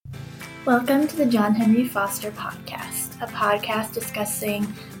Welcome to the John Henry Foster Podcast, a podcast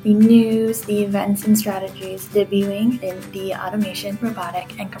discussing the news, the events, and strategies debuting in the automation,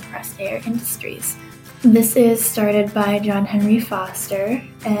 robotic, and compressed air industries. This is started by John Henry Foster,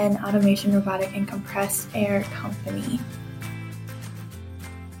 an automation, robotic, and compressed air company.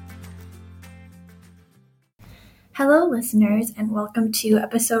 Hello, listeners, and welcome to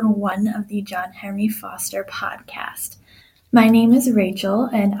episode 1 of the John Henry Foster Podcast. My name is Rachel,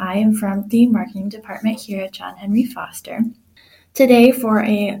 and I am from the marketing department here at John Henry Foster. Today, for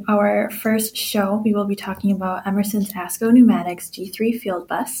our first show, we will be talking about Emerson's ASCO Numatics G3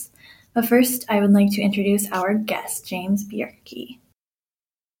 Fieldbus. But first, I would like to introduce our guest, James Bjerke.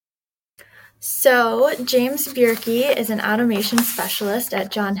 So, James Bjerke is an automation specialist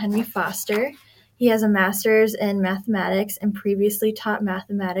at John Henry Foster. He has a master's in mathematics and previously taught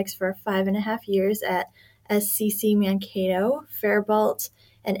mathematics for 5.5 years at SCC Mankato, Faribault,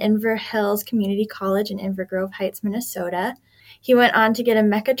 and Inver Hills Community College in Inver Grove Heights, Minnesota. He went on to get a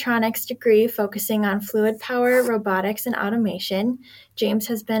mechatronics degree focusing on fluid power, robotics, and automation. James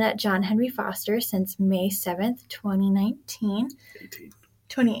has been at John Henry Foster since May 7th, 2018.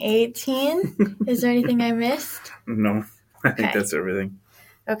 Is there anything I missed? No, I think that's everything.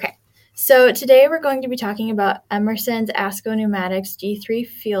 Okay. So today we're going to be talking about Emerson's ASCO Numatics G3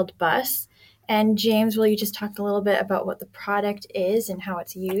 Fieldbus. And James, will you just talk a little bit about what the product is and how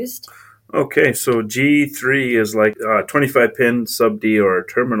it's used? Okay, so G3 is like a 25-pin sub-D or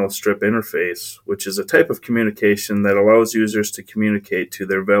terminal strip interface, which is a type of communication that allows users to communicate to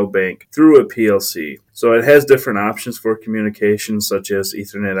their valve bank through a PLC. So it has different options for communication, such as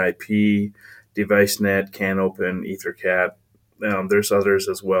Ethernet IP, DeviceNet, CAN-open, EtherCAT. There's others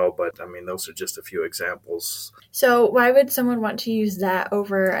as well, but those are just a few examples. So why would someone want to use that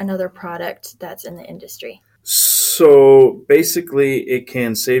over another product that's in the industry? So basically, it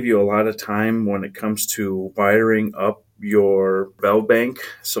can save you a lot of time when it comes to wiring up your valve bank.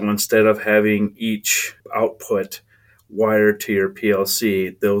 So instead of having each output wired to your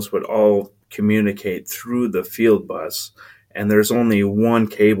PLC, those would all communicate through the Fieldbus. And there's only one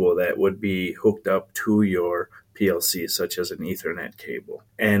cable that would be hooked up to your PLC, such as an Ethernet cable.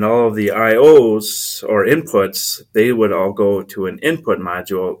 And all of the IOs or inputs, they would all go to an input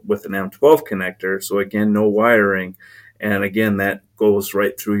module with an M12 connector. So again, no wiring. And again, that goes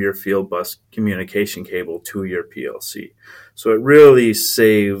right through your Fieldbus communication cable to your PLC. So it really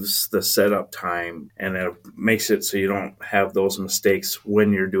saves the setup time, and it makes it so you don't have those mistakes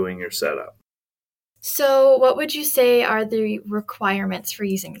when you're doing your setup. So what would you say are the requirements for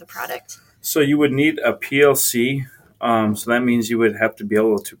using the product? So you would need a PLC. So that means you would have to be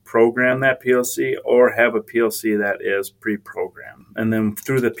able to program that PLC or have a PLC that is pre-programmed. And then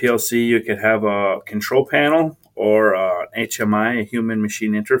through the PLC, you could have a control panel or an HMI, a human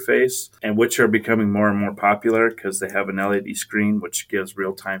machine interface, and which are becoming more and more popular because they have an LED screen which gives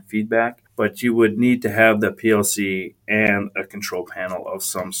real-time feedback. But you would need to have the PLC and a control panel of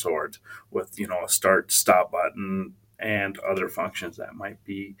some sort with, a start-stop button and other functions that might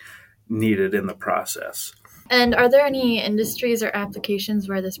be needed in the process. And are there any industries or applications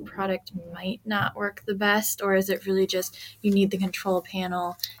where this product might not work the best, or is it really just you need the control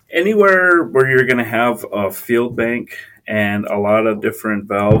panel? Anywhere where you're going to have a field bank and a lot of different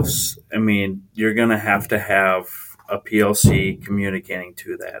valves, you're going to have a PLC communicating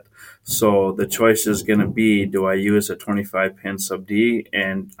to that. So the choice is going to be, do I use a 25-pin sub-D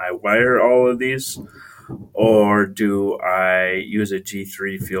and I wire all of these? Or do I use a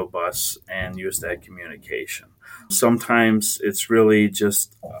G3 Fieldbus and use that communication? Sometimes it's really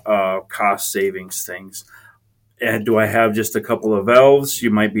just cost savings things. And do I have just a couple of valves? You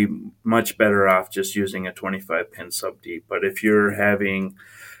might be much better off just using a 25-pin sub-D. But if you're having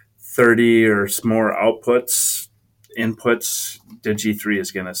 30 or more inputs, the G3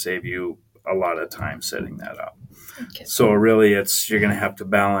 is going to save you a lot of time setting that up. Okay. So really, you're going to have to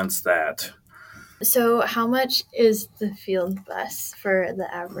balance that. So how much is the Fieldbus for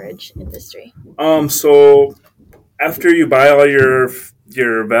the average industry? So after you buy all your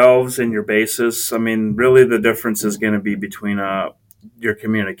valves and your bases, really the difference is going to be between your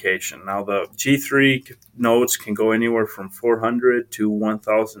communication. Now the G3 nodes can go anywhere from $400 to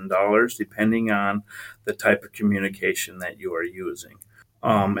 $1,000 depending on the type of communication that you are using.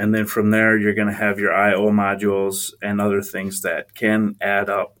 And then from there, you're going to have your I/O modules and other things that can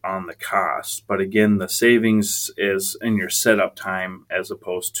add up on the cost. But again, the savings is in your setup time as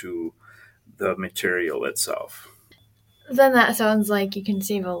opposed to the material itself. Then that sounds like you can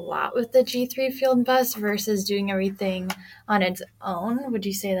save a lot with the G3 Fieldbus versus doing everything on its own. Would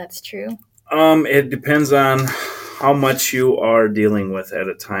you say that's true? It depends on how much you are dealing with at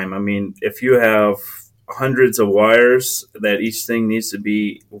a time. I mean, if you have hundreds of wires that each thing needs to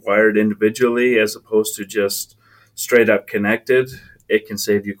be wired individually as opposed to just straight up connected, it can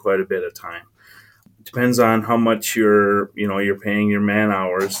save you quite a bit of time. Depends on how much you're paying your man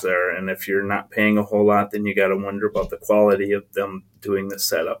hours there, and if you're not paying a whole lot, then you got to wonder about the quality of them doing the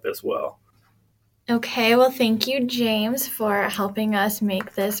setup as well. Okay, well, thank you, James, for helping us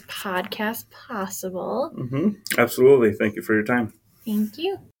make this podcast possible. Absolutely. Thank you for your time. Thank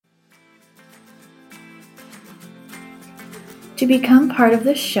you. To become part of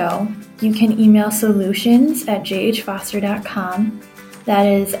the show, you can email solutions@jhfoster.com. That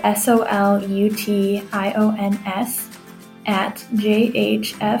is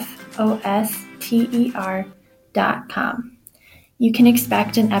SOLUTIONS@jhfoster.com. You can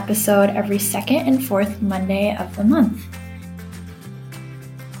expect an episode every second and fourth Monday of the month.